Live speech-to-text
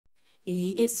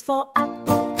E is for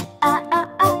apple,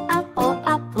 apple,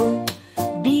 apple.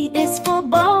 B is for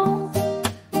ball,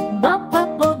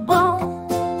 ball.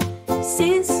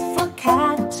 C is for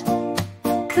cat,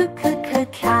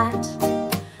 cat.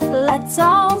 Let's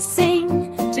all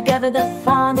sing together the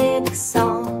phonic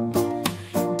song.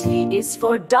 D is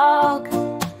for dog,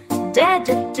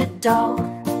 dog.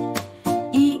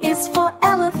 E is for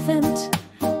elephant,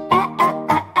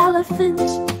 elephant.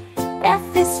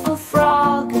 F is for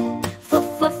frog,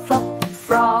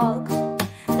 frog.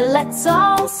 Let's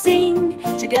all sing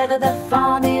together the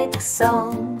phonic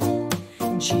song.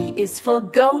 G is for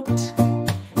goat,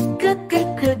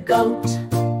 goat.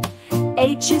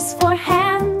 H is for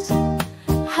hand,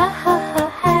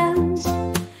 hand.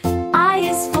 I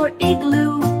is for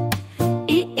igloo,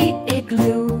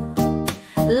 igloo.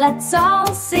 Let's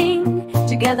all sing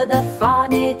together the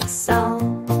phonic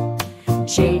song.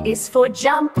 J is for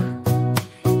jump,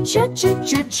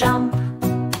 jump.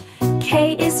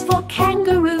 K is for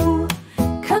kangaroo,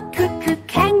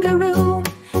 kangaroo.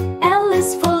 L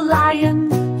is for lion,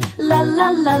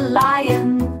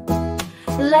 lion.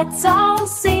 Let's all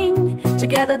sing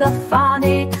together the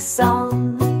phonic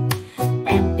song.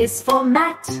 M is for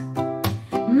mat,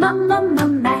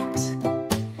 mat.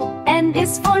 N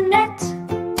is for net,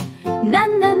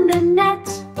 net.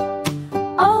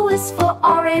 O is for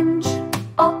orange,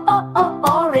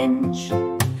 orange.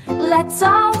 Let's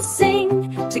all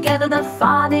sing together the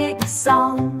phonic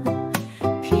song.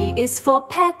 P is for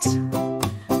pet,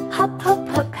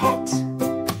 pet.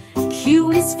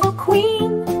 Q is for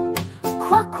queen,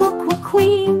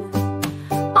 queen.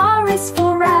 R is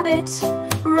for rabbit,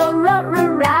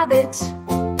 rabbit.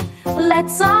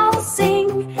 Let's all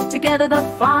sing together the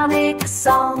phonic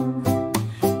song.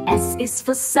 S is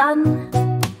for sun,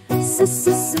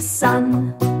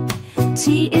 sun.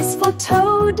 T is for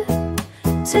toad,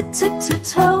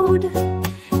 toad.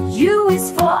 U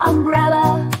is for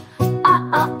umbrella,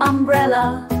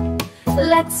 umbrella.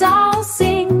 Let's all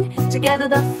sing together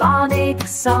the phonic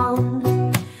song.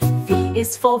 V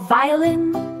is for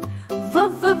violin,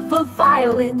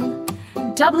 violin.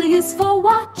 W is for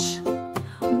watch,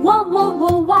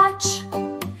 watch.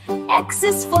 X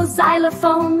is for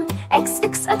xylophone,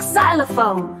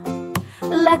 xylophone.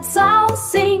 Let's all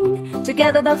sing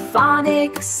together the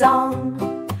phonic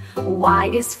song. Y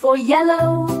is for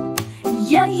yellow,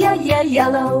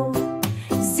 yellow.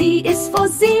 Z is for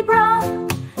zebra,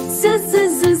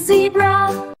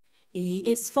 zebra. E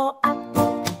is for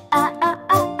apple,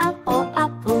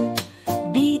 apple.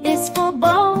 B is for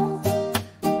ball,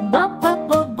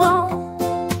 ball.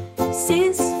 C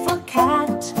is for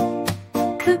cat,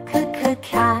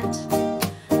 cat.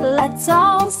 Let's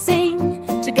all sing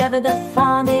together the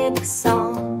phonic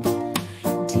song.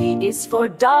 D is for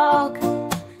dog,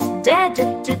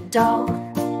 dog.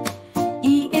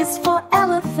 E is for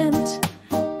elephant,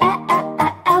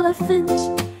 elephant.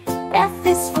 F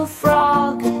is for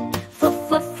frog,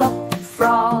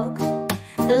 frog.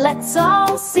 Let's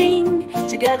all sing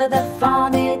together the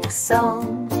phonic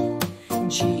song.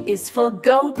 G is for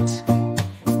goat,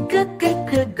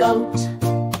 goat.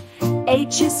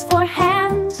 H is for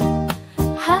hand,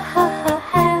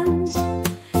 hand.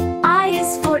 I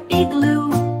is for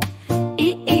igloo,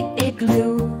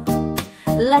 igloo.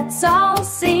 Let's all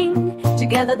sing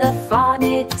together the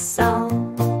phonic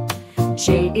song.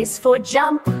 J is for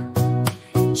jump,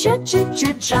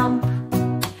 jump.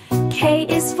 K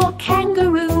is for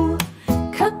kangaroo,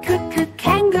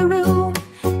 kangaroo.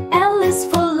 L is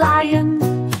for lion,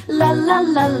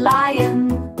 lion.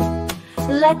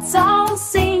 Let's all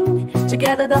sing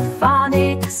together the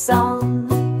phonic song.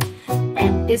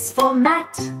 M is for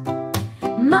mat,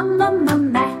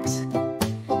 mat.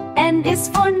 N is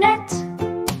for net,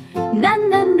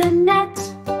 net.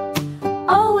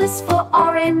 O is for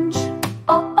orange,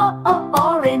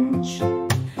 orange.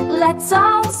 Let's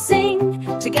all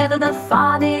sing together the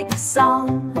phonic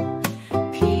song.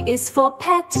 P is for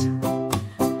pet,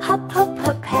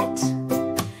 pet.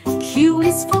 Q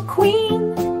is for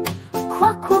queen,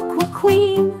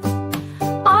 queen.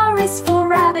 R is for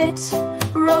rabbit,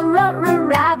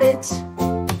 rabbit.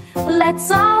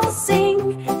 Let's all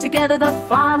sing together the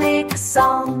phonic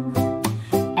song.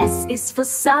 S is for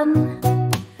sun,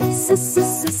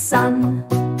 sun.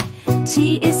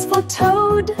 T is for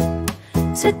toad,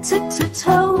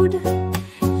 toad.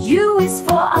 U is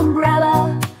for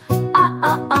umbrella,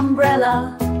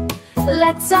 umbrella.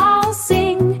 Let's all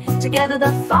sing together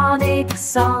the phonic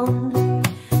song.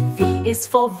 V is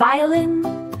for violin,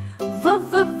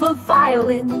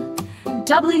 violin.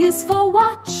 W is for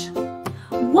watch,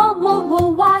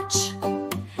 watch.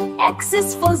 X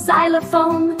is for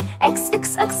xylophone,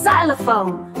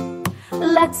 xylophone.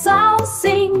 Let's all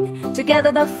sing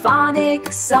together the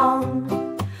phonic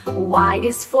song. Y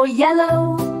is for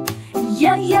yellow,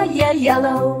 yeah, yeah, yeah,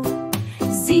 yellow.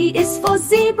 Z is for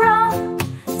zebra,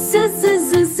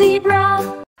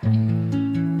 zebra.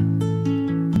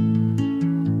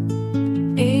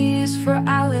 A is for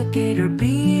alligator,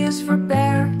 B is for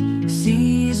bear,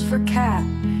 C is for cat,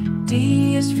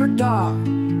 D is for dog,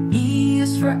 E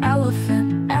is for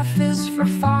elephant, F is for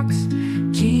fox,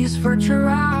 G is for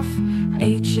giraffe,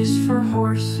 H is for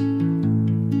horse.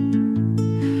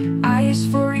 I is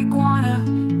for iguana,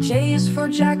 J is for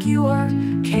jaguar,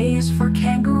 K is for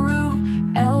kangaroo,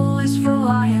 L is for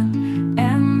lion,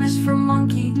 M is for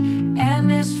monkey,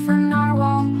 N is for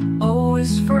narwhal, O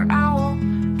is for owl,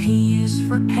 P is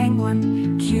for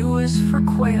penguin, Q is for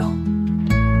quail.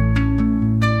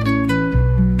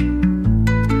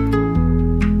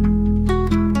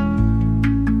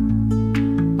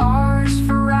 R is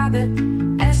for rabbit,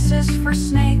 S is for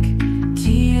snake,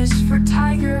 T is for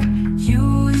tiger,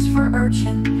 U is for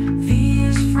urchin, V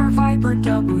is for viper,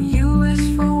 W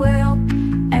is for whale,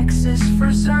 X is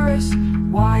for xerus,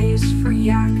 Y is for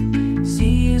yak,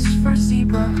 Z is for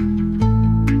zebra.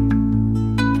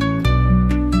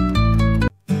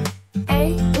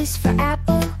 A is for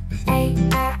apple,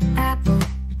 apple.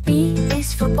 B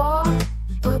is for ball,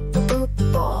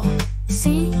 ball.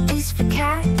 C is for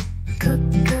cat,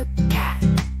 cat.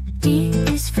 D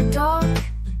is for dog,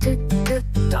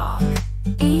 dog.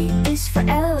 E is for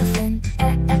elephant,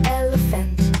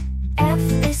 elephant. F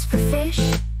is for fish,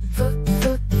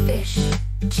 fish.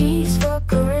 G is for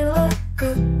gorilla,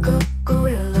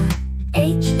 gorilla.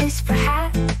 H is for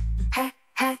hat, hat.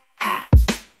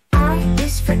 I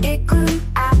is for igloo,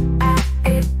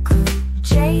 igloo.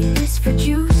 J is for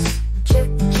juice,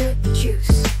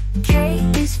 juice. K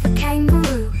is for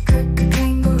kangaroo,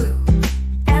 kangaroo.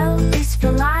 L is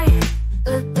for lion,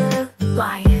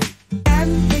 lion. M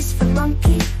is for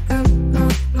monkey,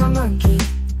 monkey.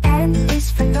 N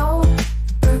is for no,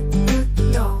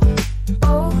 no.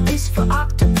 O is for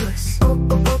octopus,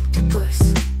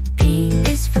 octopus. P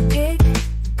is for pig,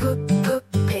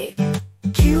 pig.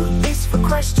 Q is for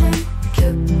question,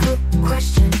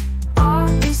 question. R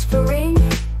is for ring,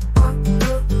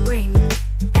 ring.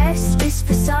 S is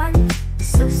for sun,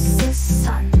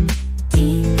 sun.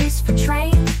 T is for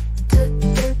train,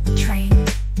 train.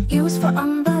 U is for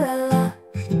umbrella,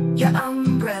 your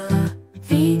umbrella.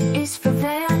 V is for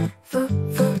van, for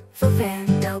van.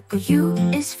 W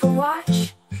is for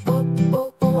watch,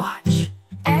 watch.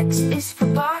 X is for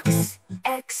box,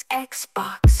 X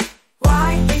box.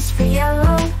 Y is for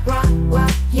yellow,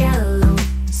 yellow.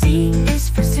 Z is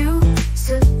for zoo,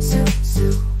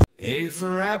 zoo. A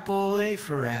for apple, A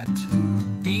for rat,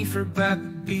 B for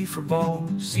bat, B for ball,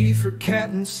 C for cat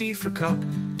and C for cup,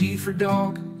 D for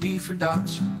dog, D for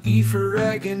dots, E for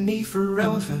egg and E for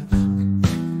elephant.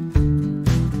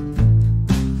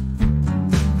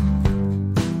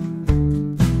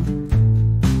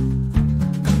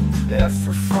 F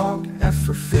for frog, F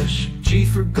for fish, G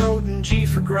for goat and G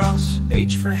for grouse,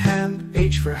 H for hand,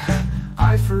 H for hat,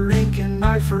 I for ink and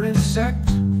I for insect.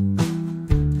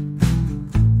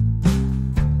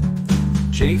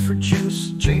 J for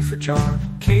juice, J for jar,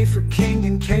 K for king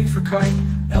and K for kite,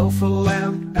 L for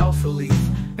lamb, L for leaf,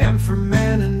 M for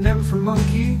man and M for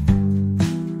monkey.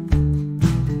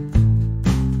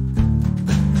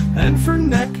 N for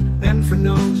neck, N for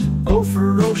nose, O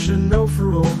for ocean, O for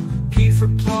roll, P for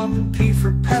plum, P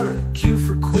for parrot, Q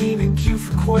for queen and Q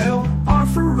for quail, R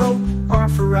for rope, R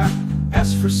for rat,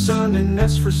 S for sun and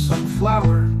S for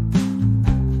sunflower.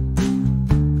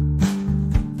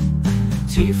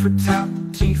 T for tap,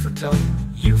 T for toe,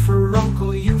 U for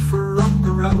uncle, U for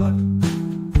umbrella.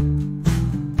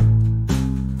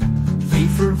 V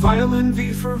for violin,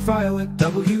 V for violet,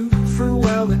 W for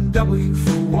well and W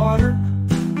for water.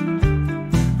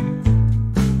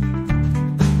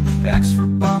 X for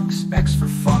box, X for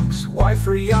fox, Y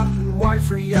for yacht and Y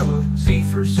for yellow, Z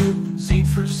for zoo, Z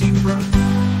for zebra.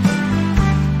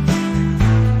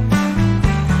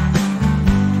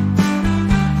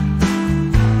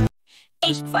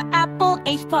 H for apple,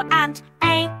 H for ant,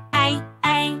 A.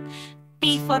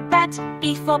 B for bat,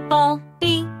 B for ball,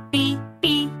 B.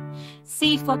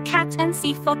 C for cat and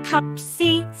C for cup,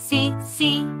 C.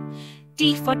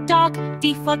 D for dog,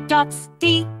 D for dots,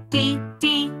 D.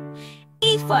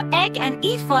 E for egg and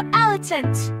E for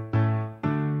elephant.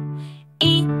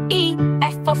 E.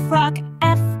 F for frog,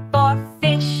 F for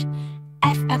fish.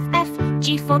 F.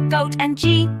 G for goat and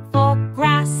G for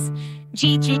grass.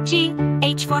 G.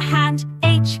 H for hand,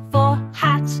 H for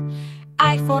hat.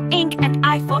 I for ink and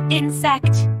I for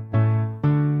insect.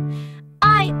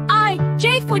 I.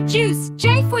 J for for juice,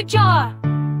 J for jar.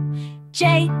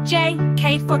 J, J,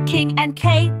 K for king and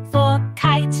K for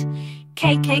kite.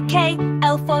 K, K, K,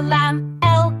 L for lamb,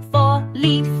 L for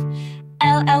leaf.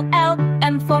 L, L, L,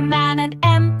 M for man and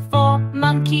M for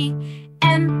monkey.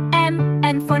 M, M,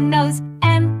 N for nose,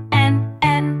 N, N,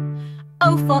 N.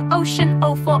 O for ocean,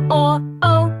 O for oar,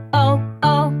 O, O,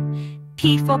 O.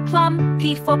 P for plum,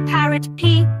 P for parrot,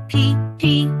 P, P,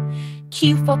 P.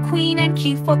 Q for queen and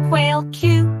Q for quail,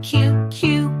 Q, Q,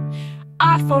 Q.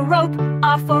 R for rope,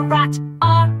 R for rat,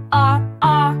 R, R,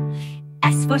 R.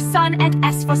 S for sun and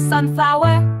S for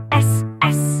sunflower, S,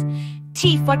 S.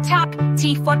 T for tap,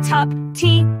 T for tub,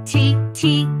 T, T,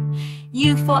 T.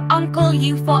 U for uncle,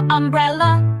 U for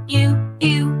umbrella, U,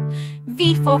 U.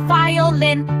 V for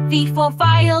violin, V for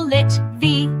violet,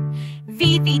 V.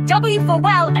 V, V, W for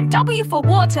well and W for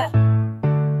water.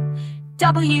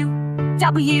 W,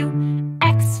 W.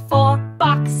 X for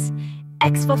box,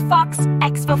 X for fox,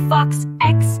 X for fox,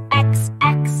 X, X,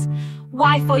 X.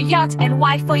 Y for yacht and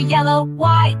Y for yellow,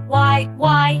 Y, Y,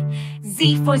 Y.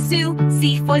 Z for zoo,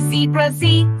 Z for zebra,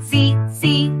 Z, Z,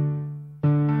 Z.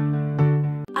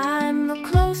 I'm the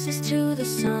closest to the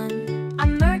sun.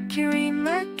 I'm Mercury,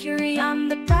 Mercury. I'm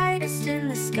the brightest in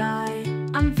the sky.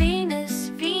 I'm Venus,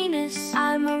 Venus.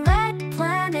 I'm a red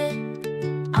planet.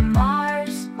 I'm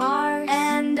Mars, Mars.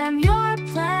 And I'm your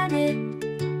planet.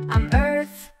 I'm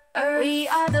Earth, Earth. We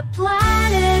are the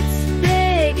planets,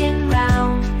 big and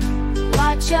round.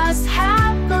 Watch us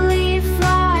happily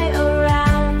fly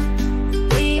around.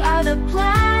 We are the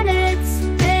planets,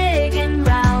 big and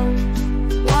round.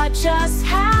 Watch us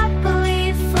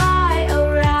happily fly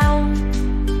around.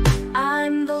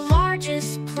 I'm the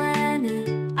largest planet.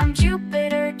 I'm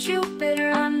Jupiter,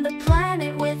 Jupiter. I'm the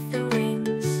planet with the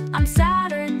rings. I'm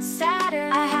Saturn,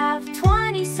 Saturn. I have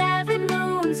 27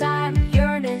 moons. I'm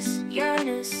Uranus,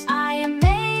 Uranus. I am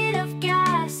made of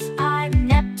gas. I'm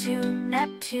Neptune,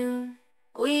 Neptune.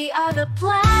 We are the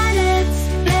planets,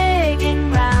 big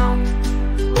and round.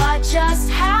 Watch us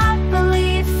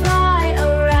happily fly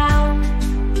around.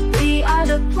 We are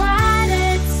the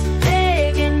planets,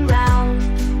 big and round.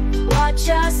 Watch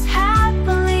us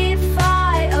happily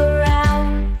fly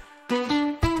around.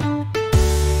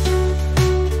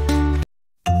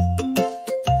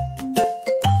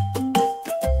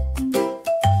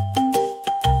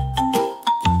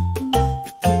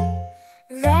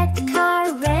 Red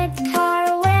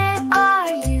car, where are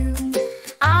you?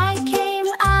 I came,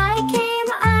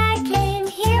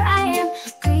 here I am.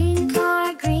 Green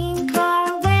car,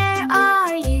 where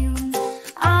are you?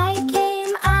 I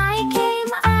came,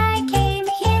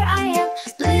 here I am.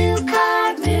 Blue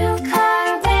car,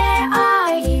 where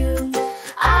are you?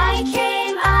 I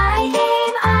came,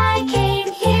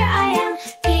 here I am.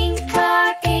 Pink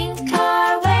car,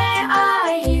 where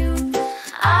are you?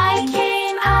 I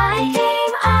came,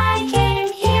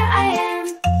 here I am.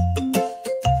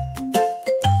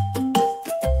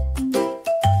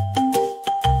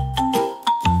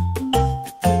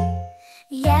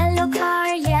 Yellow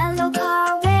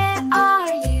car, where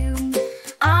are you?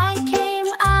 I came,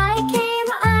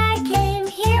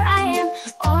 here I am.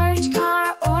 Orange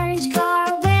car,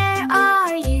 where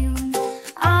are you?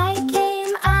 I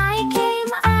came,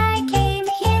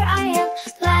 here I am.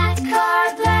 Black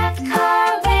car,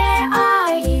 where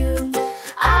are you?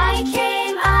 I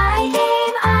came,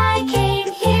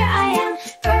 here I am.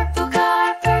 Purple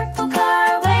car,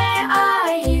 where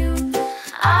are you?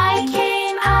 I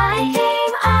came,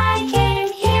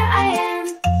 here I am.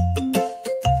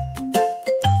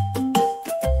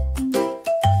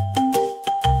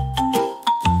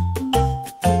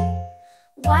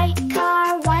 White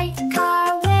car,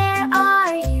 where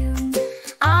are you?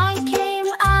 I came,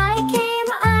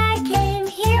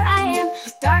 here I am.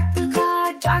 Dark blue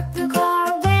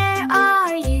car, where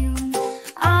are you?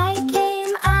 I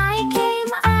came,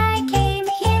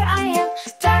 here I am.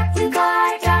 Dark blue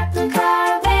car,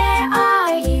 where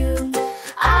are you?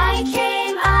 I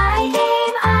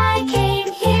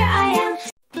came, here I am.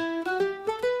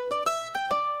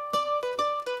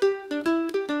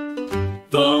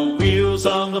 The wheels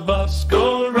on the bus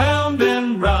go round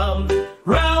and round,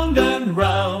 round and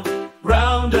round,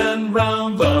 round and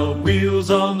round. The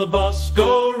wheels on the bus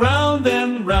go round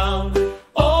and round,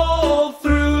 all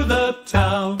through the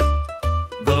town.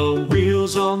 The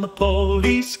wheels on the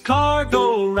police car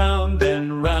go round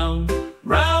and round,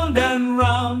 round and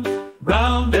round,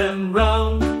 round and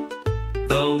round.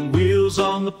 The wheels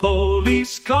on the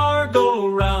police car go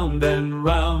round and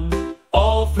round,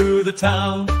 all through the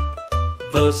town.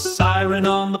 The siren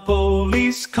on the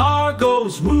police car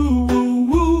goes woo, woo,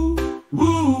 woo,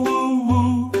 woo, woo,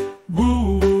 woo,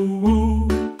 woo, woo, woo.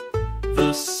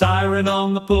 The siren siren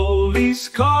on the police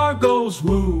car goes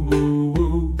woo, woo,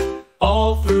 woo,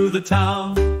 all through the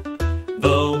town.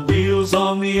 The wheels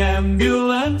on the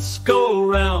ambulance go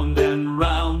round and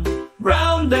round,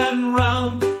 round and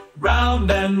round, round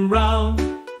and round.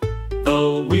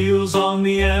 The wheels on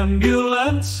the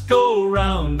ambulance go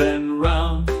round and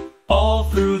round, all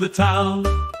through the town.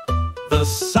 The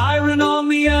siren on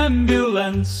the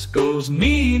ambulance goes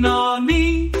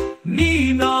nee-naw-nee,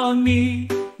 nee-naw-nee,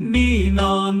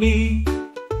 nee-naw-nee.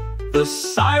 The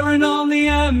siren on the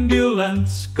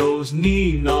ambulance goes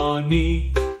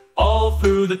nee-naw-nee, all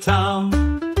through the town.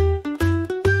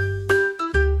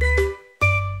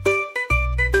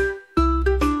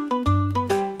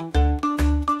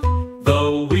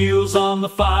 The wheels on the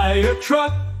fire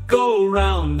truck go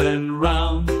round and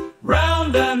round,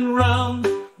 round and round,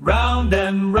 round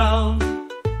and round.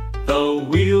 The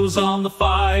wheels on the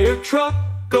fire truck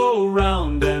go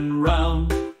round and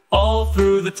round, all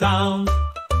through the town.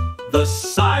 The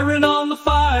siren on the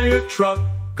fire truck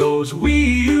goes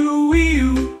wee-oo,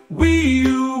 wee-oo,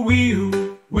 wee-oo,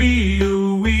 wee-oo,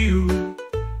 wee-oo, wee-oo.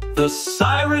 The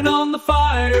siren on the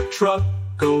fire truck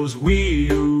goes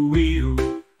wee-oo,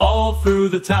 wee-oo, all through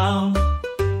the town.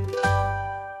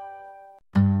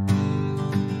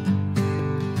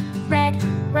 Red,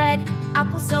 red,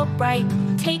 apple so bright,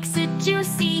 takes a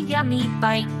juicy, yummy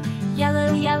bite.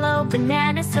 Yellow, yellow,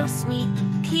 banana so sweet,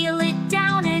 peel it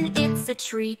down and it's a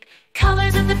treat.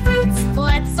 Colors of the fruits,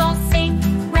 let's all sing.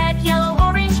 Red, yellow,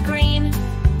 orange, green.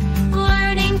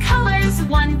 Learning colors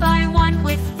one by one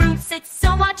with fruits, it's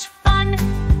so much fun.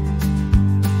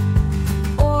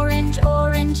 Orange,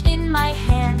 orange in my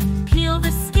hand, peel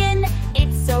the skin,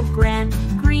 it's so grand.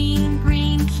 Green,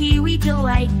 green, kiwi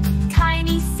delight,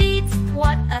 tiny seeds,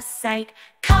 what a sight.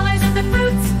 Colors of the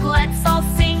fruits, let's all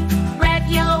sing. Red,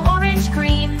 yellow, orange,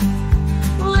 green.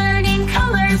 Learning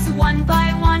colors one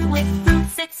by one with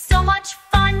fruits, it's so much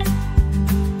fun.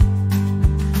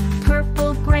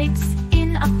 Purple grapes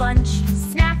in a bunch,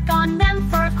 snack on them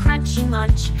for a crunchy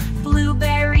munch.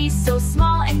 Blueberries so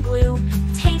small and blue,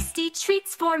 tasty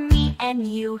treats for me and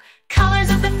you. Colors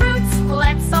of the fruits,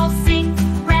 let's all sing.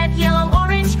 Red, yellow,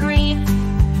 orange, green.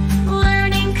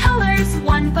 Learning colors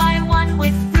one by one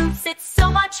with fruits, it's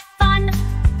so much fun.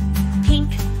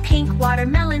 Pink, pink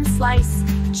watermelon slice,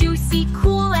 juicy,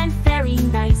 cool, and very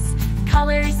nice.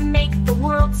 Colors make the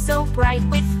world so bright,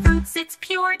 with fruits it's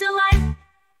pure delight.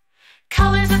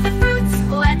 Colors of the fruits,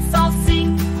 let's all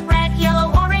sing. Red,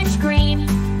 yellow, orange, green.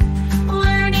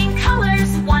 Learning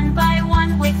colors one by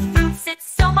one with fruits, it's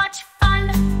so much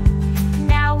fun.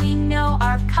 Now we know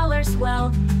our colors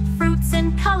well, fruits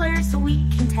and colors we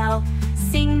can tell.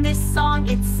 Sing this song,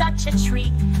 it's such a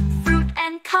treat. Fruit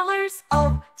and colors,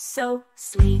 oh so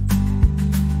sweet.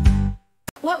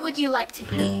 What would you like to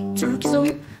eat?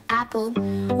 Turtle, apple,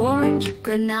 orange,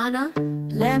 banana,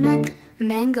 lemon,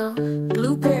 mango,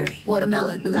 blueberry,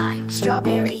 watermelon, lime,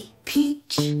 strawberry,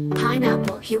 peach,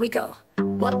 pineapple. Here we go.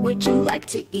 What would you like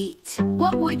to eat?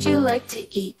 What would you like to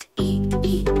eat? Eat,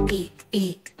 eat, eat,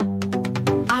 eat.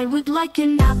 I would like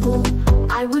an apple,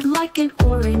 I would like an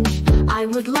orange, I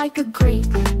would like a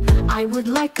grape, I would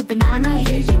like a banana.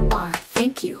 Here you are,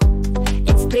 thank you.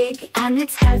 It's big and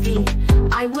it's heavy.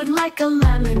 I would like a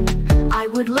lemon, I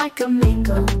would like a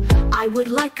mango, I would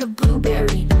like a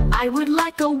blueberry, I would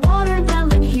like a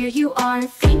watermelon. Here you are,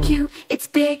 thank you. It's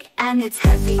big and it's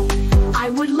heavy. I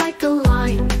would like a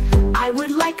lime, I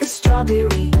would like a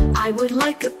strawberry, I would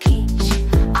like a peach,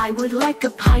 I would like a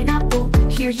pineapple.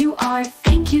 Here you are,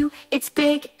 thank you. It's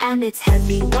big and it's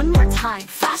heavy. One more time,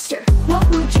 faster. What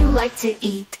would you like to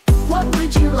eat? What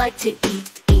would you like to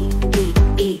eat? Eat, eat,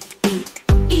 eat, eat,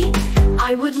 eat.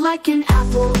 I would like an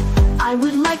apple, I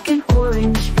would like an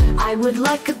orange, I would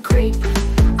like a grape,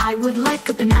 I would like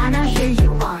a banana. Here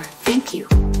you are, thank you.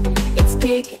 It's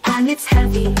big and it's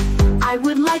heavy. I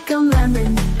would like a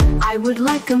lemon, I would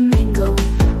like a mango,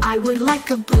 I would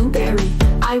like a blueberry,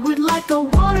 I would like a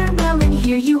watermelon.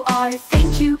 Here you are,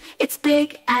 thank you. It's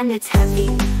big and it's heavy.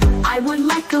 I would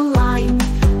like a lime,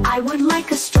 I would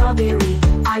like a strawberry,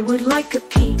 I would like a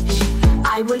peach,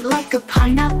 I would like a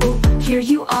pineapple. Here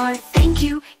you are, thank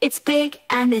you. It's big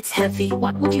and it's heavy.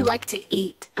 What would you like to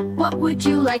eat? What would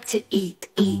you like to eat?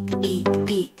 Eat, eat,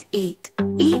 eat, eat,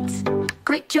 eat.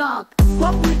 Great job.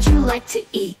 What would you like to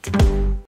eat?